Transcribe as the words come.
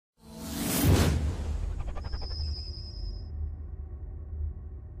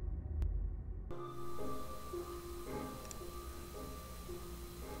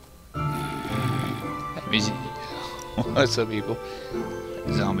What's up, people?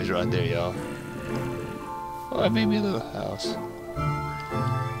 Zombies right there, y'all. Oh, I made me a little house.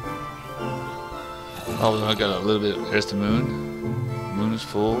 Oh, I got a little bit. There's the moon. Moon is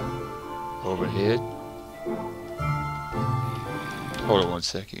full overhead. Hold on 1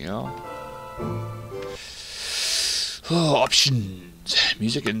 second, y'all. Oh, options.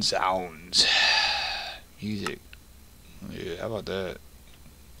 Music and sounds. Music. Yeah, how about that?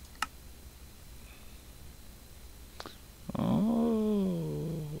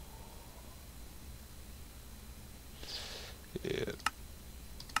 Oh. Yeah.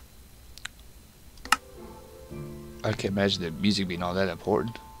 I can't imagine the music being all that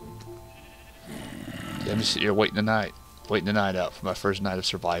important. Yeah, I'm just sitting here waiting the night out for my first night of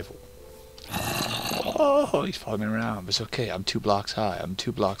survival. Oh, he's following me around, but it's okay. I'm 2 blocks high. I'm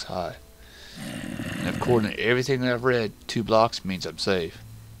 2 blocks high. And according to everything that I've read, 2 blocks means I'm safe.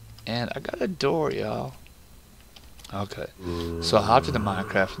 And I got a door, y'all. Okay. So I hopped into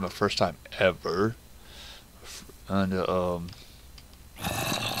Minecraft for the first time ever. And, there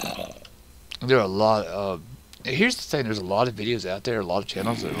are a lot of... here's the thing, there's a lot of videos out there, a lot of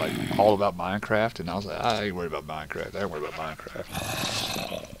channels that are like all about Minecraft, and I was like, I ain't worried about Minecraft. I ain't worried about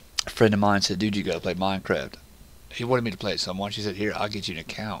Minecraft. A friend of mine said, dude, you gotta play Minecraft. He wanted me to play it so much, he said, here, I'll get you an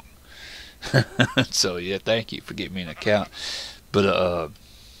account. So yeah, thank you for getting me an account. But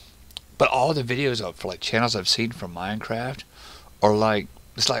all the videos for like channels I've seen from Minecraft are like,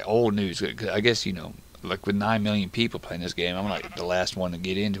 it's like old news. I guess, you know, like with 9 million people playing this game, I'm like the last one to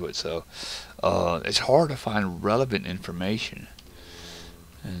get into it, so it's hard to find relevant information.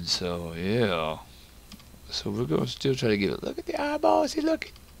 And so yeah, so we're going to still try to get it. Look at the eyeballs, see,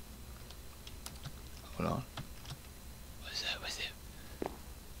 look. Hold on. What's that? What's that?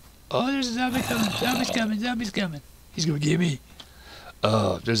 Oh, there's a zombie coming. Zombie's coming. Zombie's coming. He's gonna get me.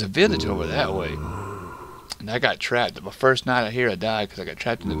 There's a village over that way. And I got trapped. My first night out here, I died because I got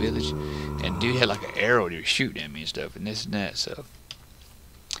trapped in the village. And dude had like an arrow and he was shooting at me and stuff, and this and that, so.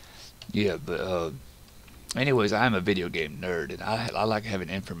 Yeah, but, anyways, I'm a video game nerd, and I like having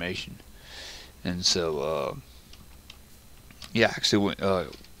information. And so, yeah, actually, went,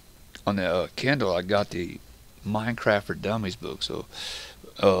 on the Kindle, I got the Minecraft for Dummies book, so,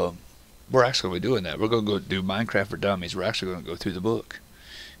 we're actually going to be doing that. We're going to go do Minecraft for Dummies. We're actually going to go through the book.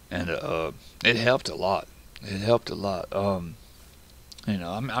 And, it helped a lot. It helped a lot. You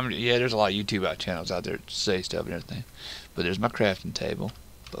know, yeah, there's a lot of YouTube channels out there to say stuff and everything. But there's my crafting table.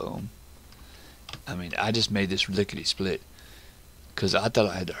 Boom. I mean, I just made this lickety split because I thought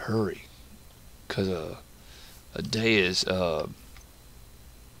I had to hurry. Because a day is,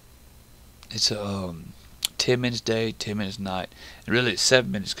 it's 10 minutes day, 10 minutes night. And really it's 7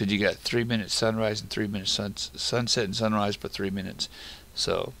 minutes because you got 3 minutes sunrise and 3 minutes sunset and sunrise for 3 minutes.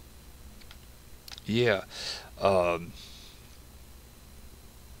 So, yeah.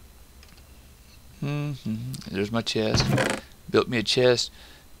 There's my chest. Built me a chest.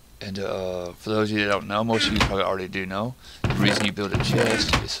 And for those of you that don't know, most of you probably already do know, the reason you build a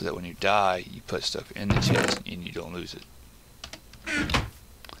chest is so that when you die, you put stuff in the chest and you don't lose it.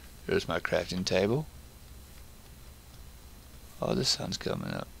 There's my crafting table. Oh, the sun's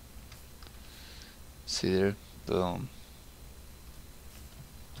coming up. See there? Boom.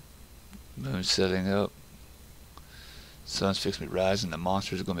 Moon's setting up. Sun's fixing to rise and the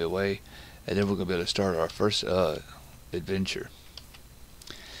monsters are going to be away. And then we're going to be able to start our first adventure.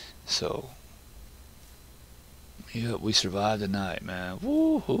 So, yeah, we survived the night, man.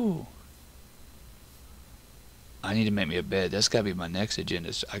 Woohoo! I need to make me a bed. That's got to be my next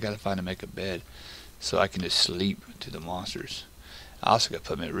agenda. I got to find and make a bed so I can just sleep to the monsters. I also got to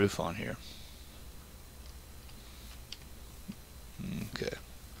put my roof on here. Okay.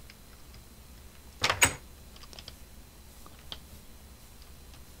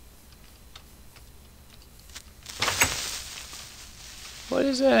 What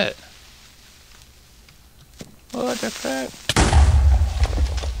is that? What the crap?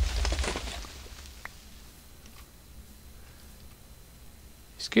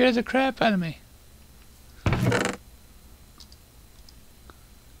 Scared the crap out of me.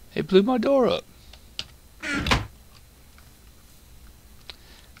 It blew my door up. I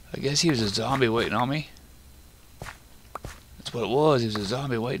guess he was a zombie waiting on me. That's what it was. He was a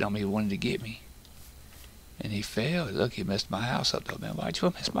zombie waiting on me. He wanted to get me. And he failed. Look, he messed my house up though, man. Why'd you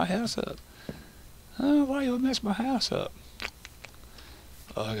want to mess my house up? Huh? Why you want to mess my house up?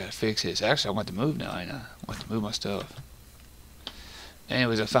 Oh, I gotta fix this. Actually, I want to move now, ain't I? I want to move my stuff.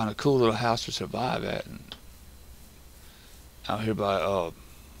 Anyways, I found a cool little house to survive at. And out here by,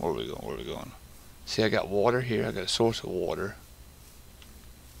 where are we going? Where are we going? See, I got water here. I got a source of water.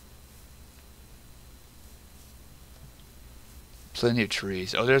 plenty of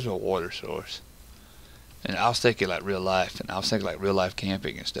trees. Oh, there's my water source. And I was thinking like real life, and I was thinking like real life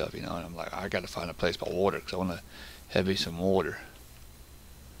camping and stuff, you know. And I'm like, I got to find a place by water because I want to have me some water.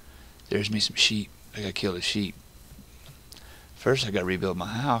 There's me some sheep. I got to kill the sheep. First, I got to rebuild my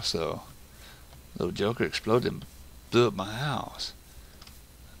house though. Little Joker exploded and blew up my house.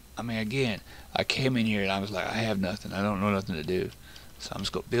 I mean, again, I came in here and I was like, I have nothing. I don't know nothing to do. So I'm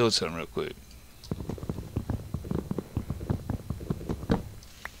just going to build something real quick.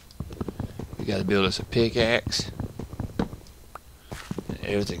 We got to build us a pickaxe. And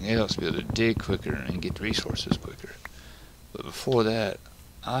everything else, be able to dig quicker and get resources quicker. But before that,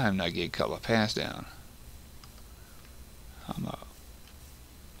 I am not getting caught my pants down. I'm a...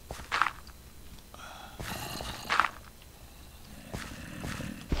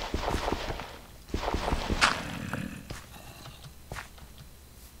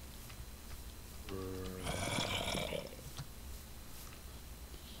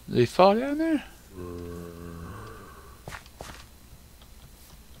 Did he fall down there?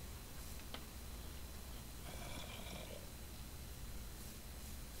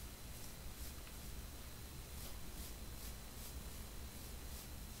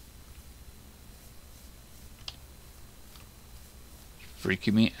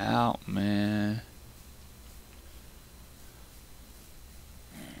 Freaking me out, man.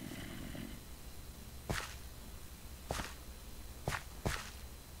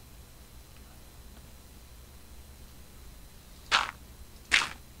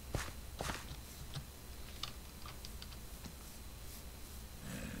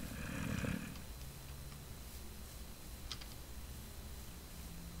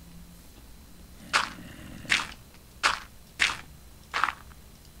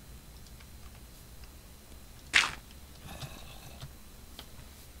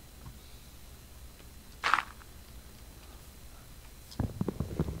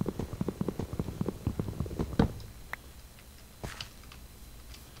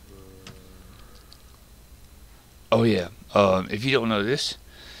 Oh yeah, if you don't know this,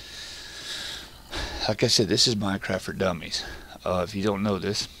 like I said, this is Minecraft for Dummies. If you don't know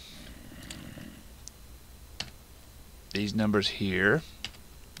this, these numbers here,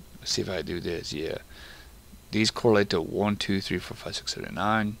 let's see if I do this, yeah. These correlate to 1, 2, 3, 4, 5, 6, 7,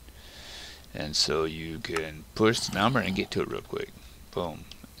 9. And so you can push the number and get to it real quick. Boom.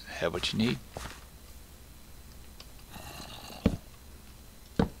 Have what you need.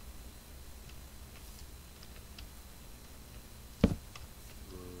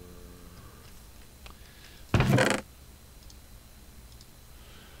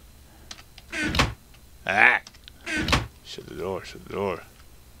 Ah! Shut the door, shut the door.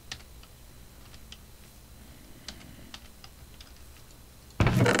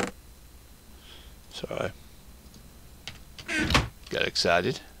 Sorry. Got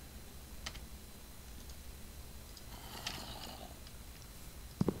excited.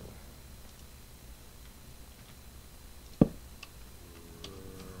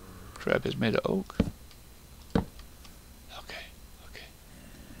 Crap is made of oak. Okay, okay.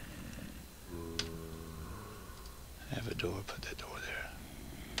 Have a door, put that door there.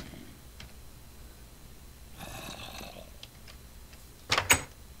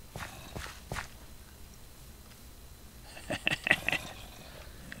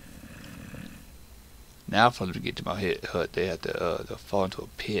 Now for them to get to my hut, they have to they'll fall into a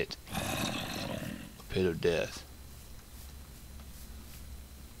pit of death.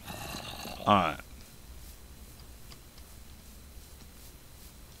 Alright.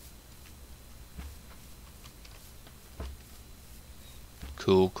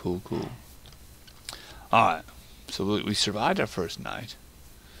 Cool, cool, cool. Alright. So we survived our first night.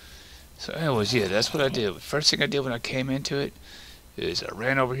 So anyways, yeah, that's what I did. First thing I did when I came into it is I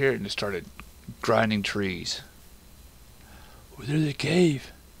ran over here and just started grinding trees. Oh, there's a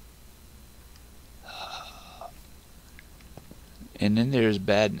cave. And then there's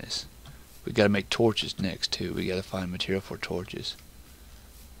badness. We gotta make torches next too. We gotta find material for torches.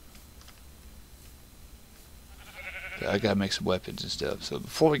 I gotta make some weapons and stuff. So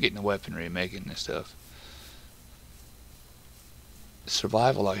before we get into weaponry and making this stuff,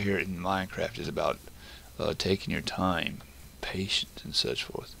 survival out here in Minecraft is about taking your time, patience, and such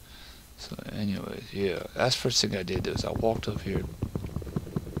forth. So anyways, yeah, that's the first thing I did is I walked up here.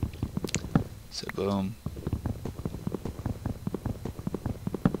 So boom.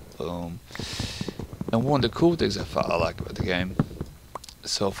 Boom. And one of the cool things I like about the game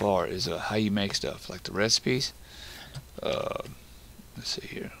so far is how you make stuff, like the recipes. Let's see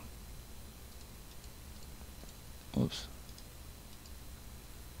here. Oops.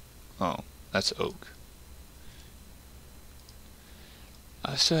 Oh, that's oak.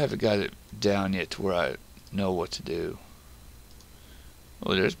 I still haven't got it down yet to where I know what to do.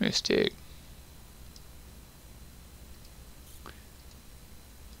 Oh, there's me a stick.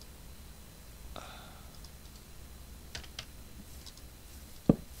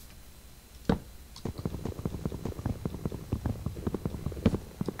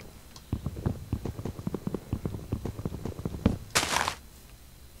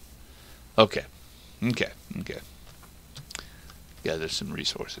 Okay. Gather some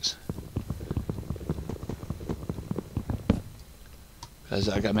resources. Because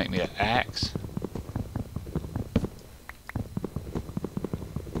I gotta make me an axe.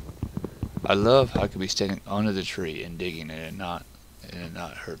 I love how I could be standing under the tree and digging and it not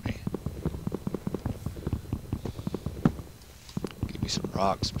hurt me. Give me some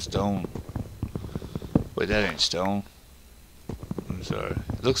rocks, some stone. Wait, that ain't stone. I'm sorry.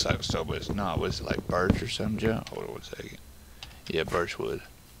 It looks like stone, but it's not. Was it like birch or some junk? Hold on one second. Yeah, birch wood.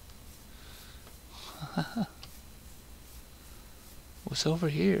 What's over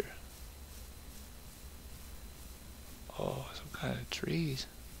here? Oh, some kind of trees.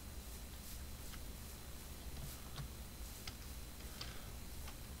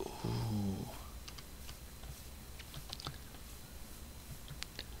 Ooh.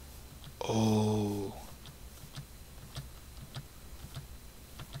 Oh.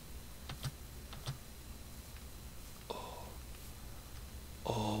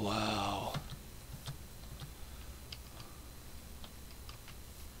 Oh, wow.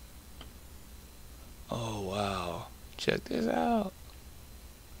 Oh, wow. Check this out.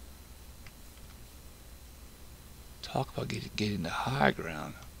 Talk about getting the high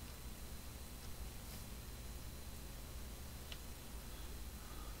ground.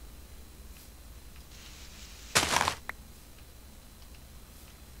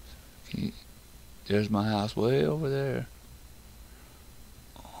 There's my house way over there.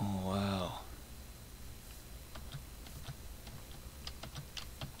 Oh, wow.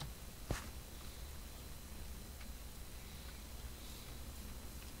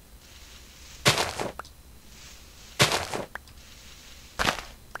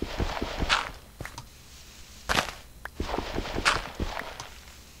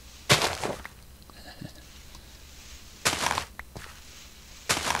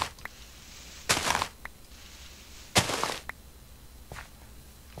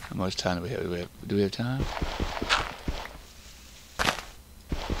 How much time do we have? Do we have time?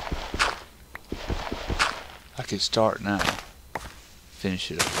 I could start now.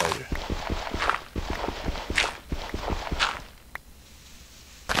 Finish it up later.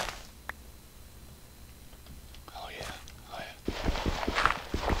 Oh yeah. Oh yeah.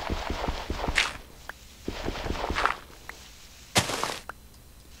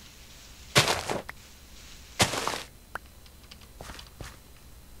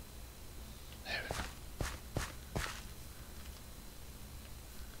 There we go.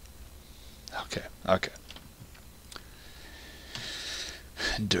 Okay. Okay.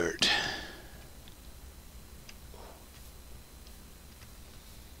 Dirt.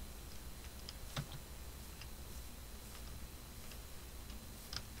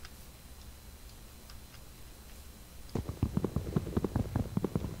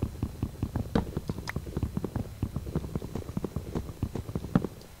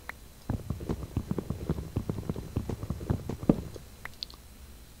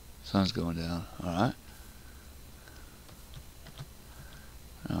 Sun's going down. All right.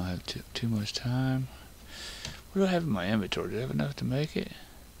 I don't have too much time. What do I have in my inventory? Do I have enough to make it?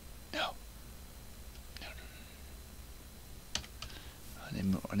 No.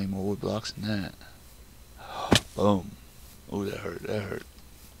 I need more wood blocks than that. Boom. Oh, that hurt. That hurt.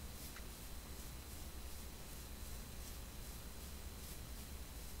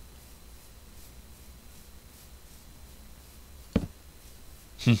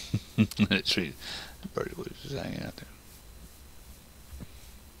 That tree, the bird was just hanging out there.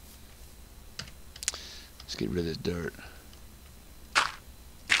 Let's get rid of this dirt.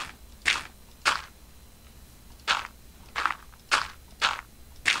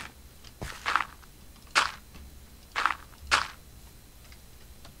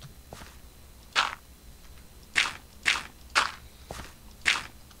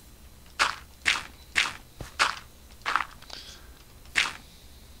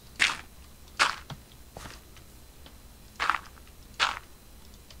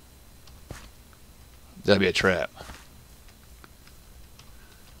 That'd be a trap.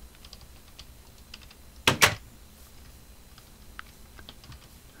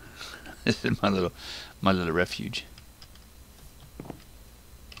 This is my little refuge.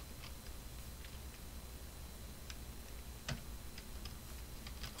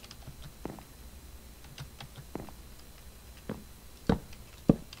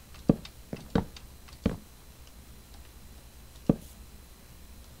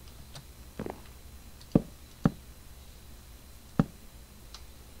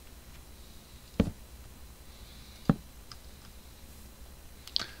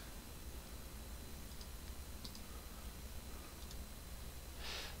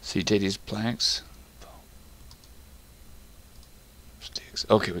 So you take these planks, sticks.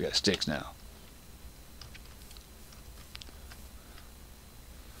 Okay, we got sticks now.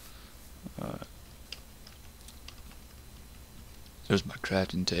 Alright. There's my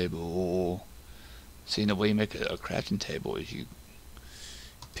crafting table. See, the way you make a crafting table is you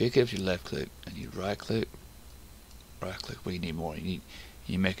pick up your left click and you right click. Well, you need more. You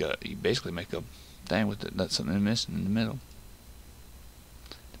basically make a thing with it. That's something missing in the middle.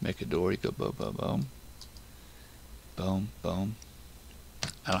 To make a door, you go boom, boom, boom, boom, boom.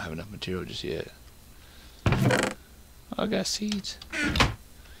 I don't have enough material just yet. I got seeds.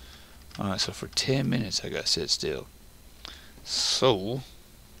 Alright, so for 10 minutes I got to sit still. So,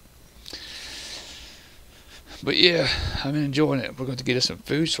 but yeah, I'm enjoying it. We're going to get us some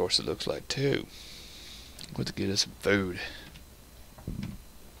food source, it looks like, too. We're going to get us some food.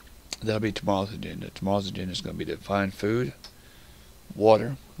 That'll be tomorrow's agenda. Tomorrow's agenda is going to be to find food,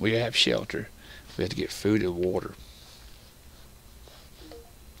 water. We have shelter. We have to get food and water.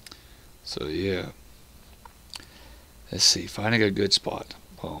 So yeah. Let's see. Finding a good spot.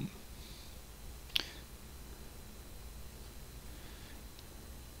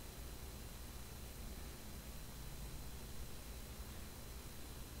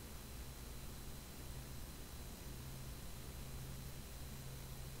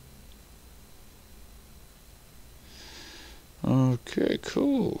 Okay,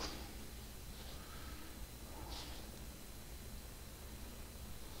 cool.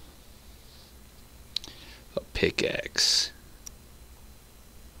 A pickaxe.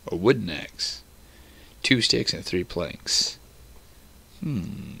 A wooden axe. 2 sticks and 3 planks.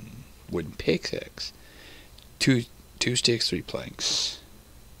 Wooden pickaxe. 2 sticks, 3 planks.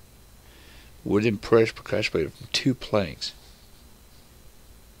 Wooden pressure plate from 2 planks.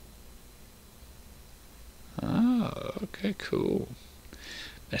 Oh, okay, cool.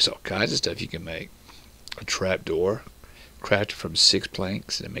 There's all kinds of stuff you can make. A trap door, crafted from 6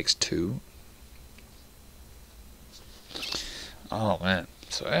 planks, and it makes 2. Oh man.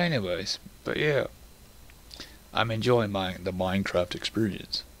 So, anyways, but yeah, I'm enjoying the Minecraft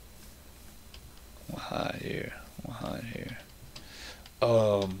experience. We'll hide here.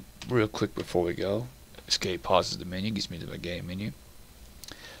 Real quick before we go, escape pauses the menu, gives me the game menu.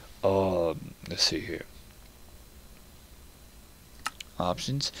 Let's see here.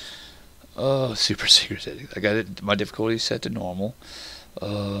 Options. Super secret settings. I got it. My difficulty is set to normal.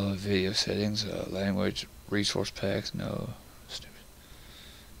 Video settings. Language. Resource packs. No. Stupid.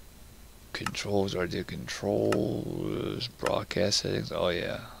 Controls. I did controls. Broadcast settings. Oh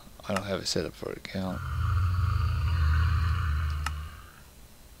yeah. I don't have it set up for an account.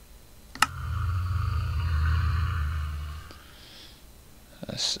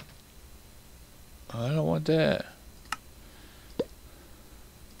 I don't want that.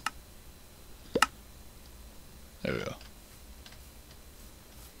 There we go.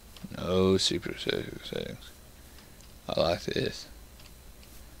 No secret settings. I like this.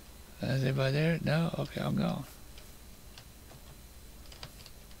 Is anybody there? No? Okay, I'm gone.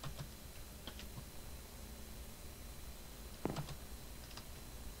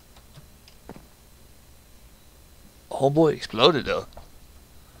 Oh boy, exploded though.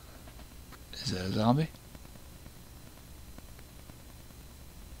 Is that a zombie?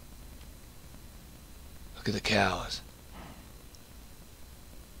 Look at the cows.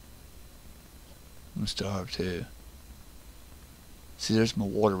 I'm starved too. See, there's my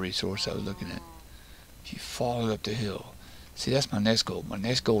water resource I was looking at. If you follow up the hill. See, that's my next goal. My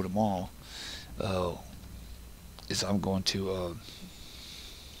next goal tomorrow is I'm going to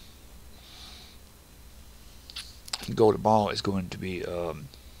goal tomorrow is going to be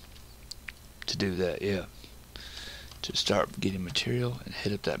to do that, yeah. To start getting material and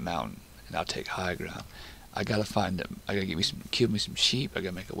hit up that mountain, and I'll take high ground. I gotta find them. I gotta kill me some sheep. I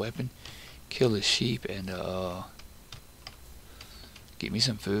gotta make a weapon, kill this sheep, and get me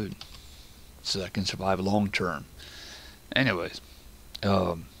some food so that I can survive long term. Anyways,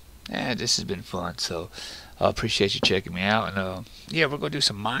 this has been fun. So I appreciate you checking me out, and yeah, we're gonna do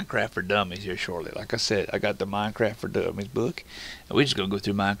some Minecraft for Dummies here shortly. Like I said, I got the Minecraft for Dummies book, and we're just gonna go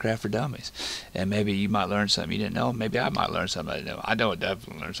through Minecraft for Dummies, and maybe you might learn something you didn't know. Maybe I might learn something I didn't know. I know I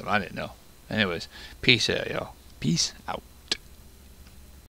definitely learned something I didn't know. Anyways, peace out, y'all. Peace out.